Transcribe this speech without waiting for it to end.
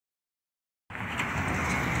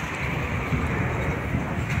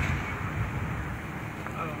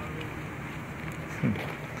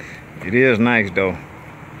It is nice though.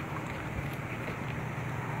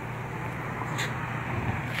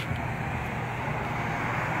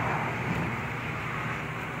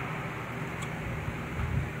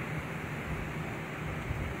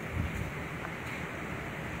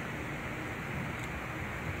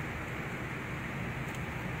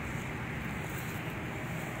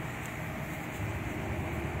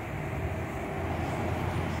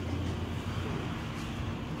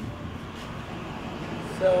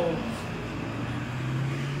 So,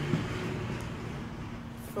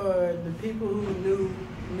 for the people who knew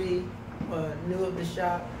me or knew of the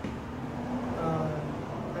shop,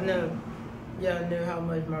 I know y'all knew how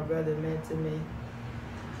much my brother meant to me.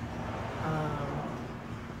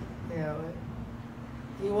 You know,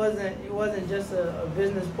 he wasn't just a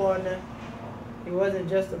business partner. He wasn't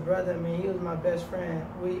just a brother. I mean, he was my best friend.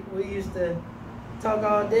 We used to talk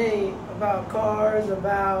all day about cars,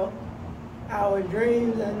 about our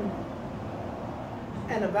dreams,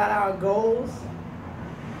 and about our goals.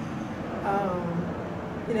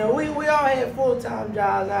 You know, we all had full-time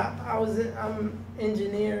jobs. I'm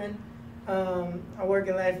engineering. I work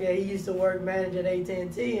in Lafayette. He used to work manager at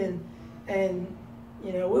AT&T, and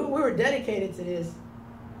you know, we were dedicated to this.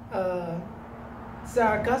 It's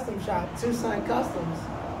our custom shop, Tucson Customs.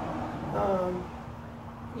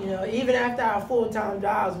 You know, even after our full-time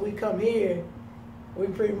jobs, we come here. We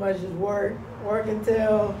pretty much just work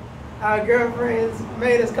until our girlfriends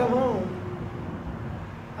made us come home.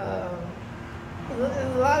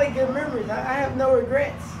 There's a lot of good memories. I have no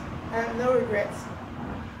regrets.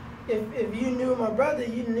 If you knew my brother,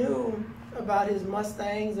 you knew about his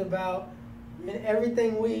Mustangs, about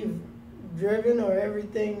everything we've driven or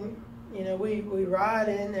everything, you know, we ride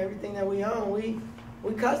in, everything that we own, we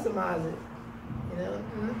customize it. You know,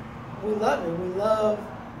 we love it. We love.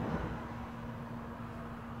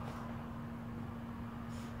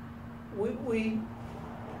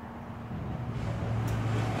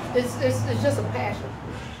 It's just a passion.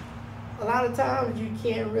 A lot of times you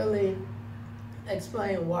can't really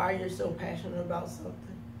explain why you're so passionate about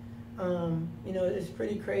something. You know, it's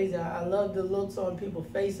pretty crazy. I love the looks on people's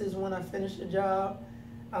faces when I finish a job.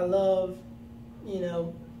 I love, you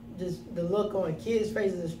know, just the look on kids'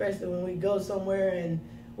 faces, especially when we go somewhere and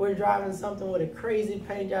we're driving something with a crazy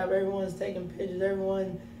paint job. Everyone's taking pictures.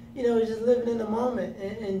 Everyone, you know, is just living in the moment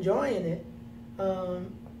and enjoying it.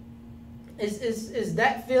 It's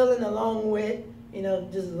that feeling along with, you know,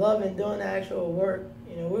 just loving doing the actual work.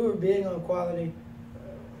 You know, we were big on quality.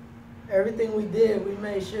 Everything we did, we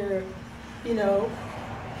made sure, you know,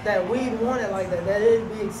 that we want it like that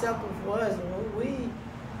it'd be acceptable for us. And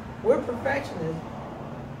we're perfectionists.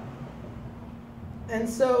 And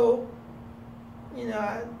so, you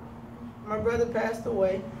know, my brother passed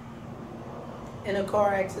away in a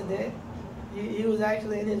car accident. He was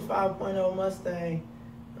actually in his 5.0 Mustang.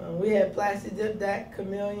 We had plastic dip that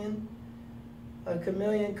Chameleon, a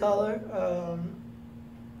Chameleon color.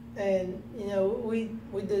 And, you know, we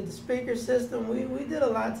did the speaker system. We did a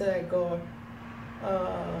lot to that car.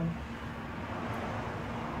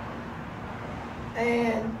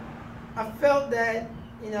 And I felt that,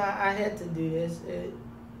 you know, I had to do this.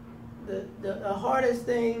 The hardest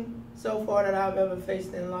thing so far that I've ever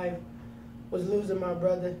faced in life was losing my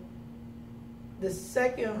brother. The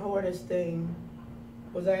second hardest thing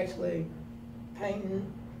was actually painting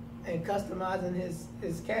and customizing his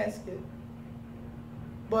casket.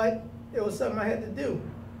 But it was something I had to do.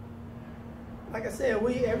 Like I said,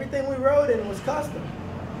 everything we rode in was custom.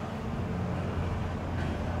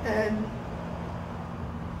 And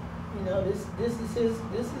you know, this is his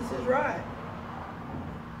ride.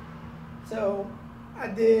 So I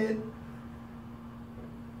did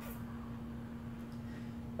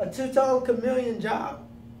a two-tone Chameleon job.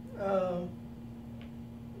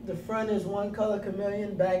 The front is one color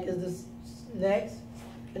Chameleon, back is the next,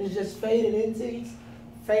 and it's just faded into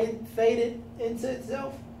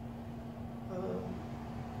itself.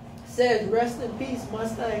 Says rest in peace,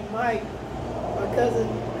 Mustang Mike. My cousin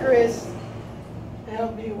Chris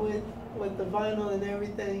helped me with the vinyl and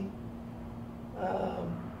everything.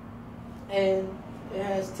 And it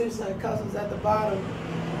has Tucson Customs at the bottom.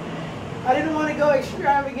 I didn't want to go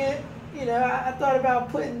extravagant. You know, I thought about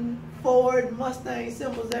putting Ford, Mustang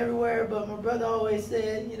symbols everywhere, but my brother always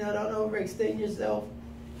said, you know, don't overextend yourself.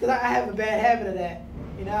 Because I have a bad habit of that.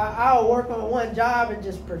 You know, I'll work on one job and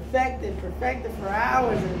just perfect it for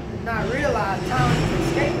hours and not realize time is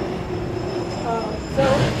escaping me. So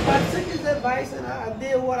I took his advice and I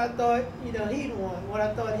did what I thought, you know, he'd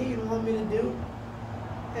want me to do.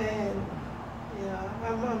 And, you know,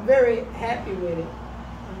 I'm very happy with it.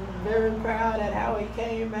 I'm very proud at how it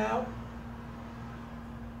came out.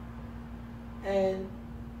 And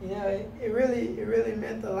you know, it really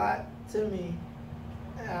meant a lot to me.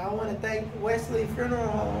 I want to thank Wesley Funeral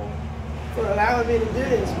Home for allowing me to do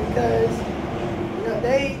this, because you know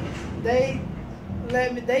they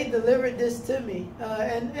delivered this to me,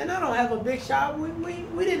 and I don't have a big shop. We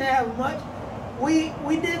didn't have much.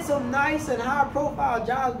 We did some nice and high profile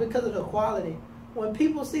jobs because of the quality. When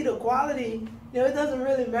people see the quality, you know, it doesn't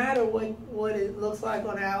really matter what it looks like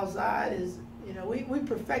on the outside. Is, you know, we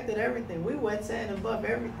perfected everything. We wet sanded and buffed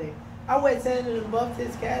everything. I wet sanded and buffed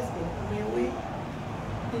his casket. I mean,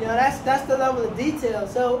 you know, that's the level of detail.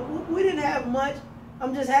 So we didn't have much.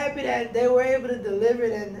 I'm just happy that they were able to deliver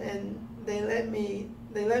it, and they let me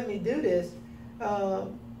do this. You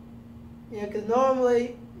know, because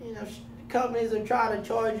normally, you know, companies will try to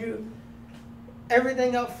charge you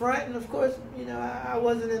everything up front, and of course, you know, I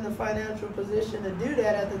wasn't in the financial position to do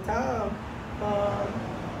that at the time.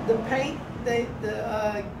 The paint, the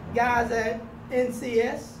guys at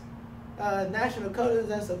NCS, National Coatings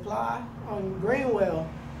and Supply on Greenwell,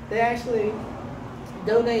 they actually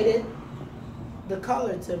donated the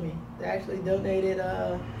color to me. They actually donated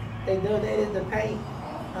the paint.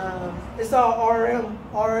 It's all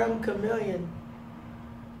RM Chameleon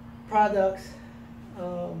products.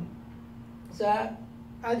 So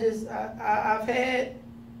I've had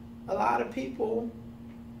a lot of people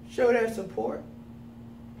show their support,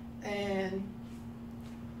 and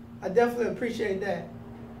I definitely appreciate that.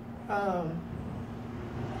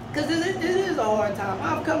 Because it is a hard time.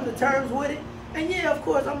 I've come to terms with it, and yeah, of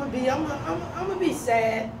course, I'm gonna be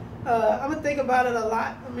sad. I'm gonna think about it a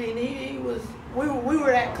lot. I mean, we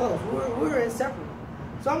were that close. We were inseparable.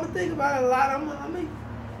 So I'm gonna think about it a lot. I'm gonna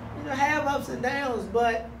you know, have ups and downs,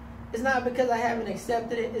 but it's not because I haven't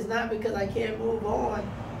accepted it. It's not because I can't move on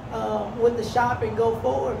with the shop and go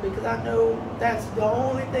forward, because I know that's the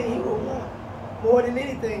only thing he will want more than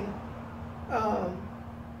anything.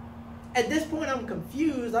 At this point, I'm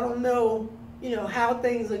confused. I don't know, you know, how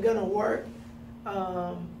things are gonna work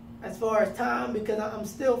as far as time, because I'm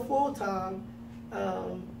still full time.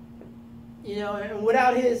 You know, and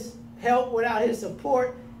without his help, without his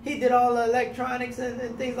support, he did all the electronics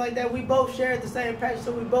and things like that. We both shared the same passion,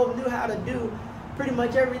 so we both knew how to do pretty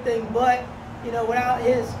much everything. But, you know, without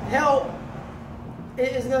his help,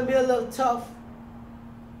 it's going to be a little tough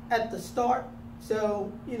at the start.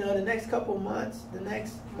 So, you know, the next couple months, the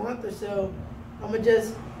next month or so, I'm going to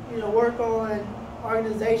just, you know, work on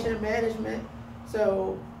organization management.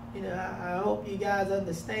 So, you know, I hope you guys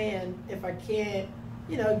understand. If I can't,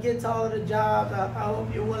 you know, get to all of the jobs, I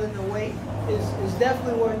hope you're willing to wait. It's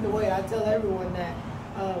definitely worth the wait. I tell everyone that.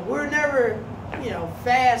 We're never, you know,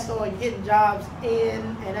 fast on getting jobs in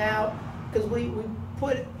and out, because we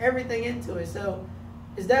put everything into it. So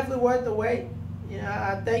it's definitely worth the wait. You know,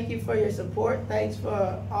 I thank you for your support. Thanks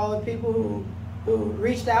for all the people who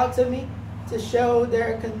reached out to me to show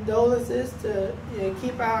their condolences, to, you know,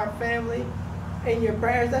 keep our family in your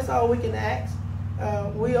prayers. That's all we can ask.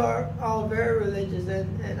 We are all very religious,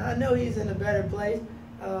 and I know he's in a better place.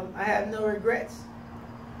 I have no regrets.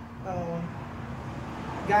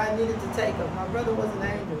 God needed to take him. My brother was an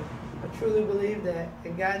angel. I truly believe that.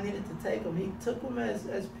 And God needed to take him. He took him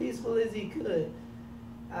as peaceful as he could.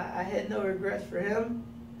 I had no regrets for him.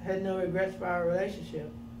 I had no regrets for our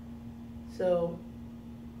relationship. So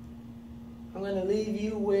I'm going to leave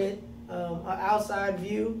you with an outside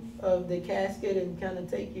view of the casket and kind of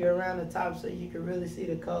take you around the top so you can really see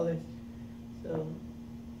the colors. So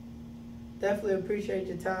definitely appreciate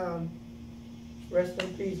your time. Rest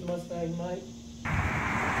in peace, Mustang Mike.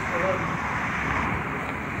 I love you.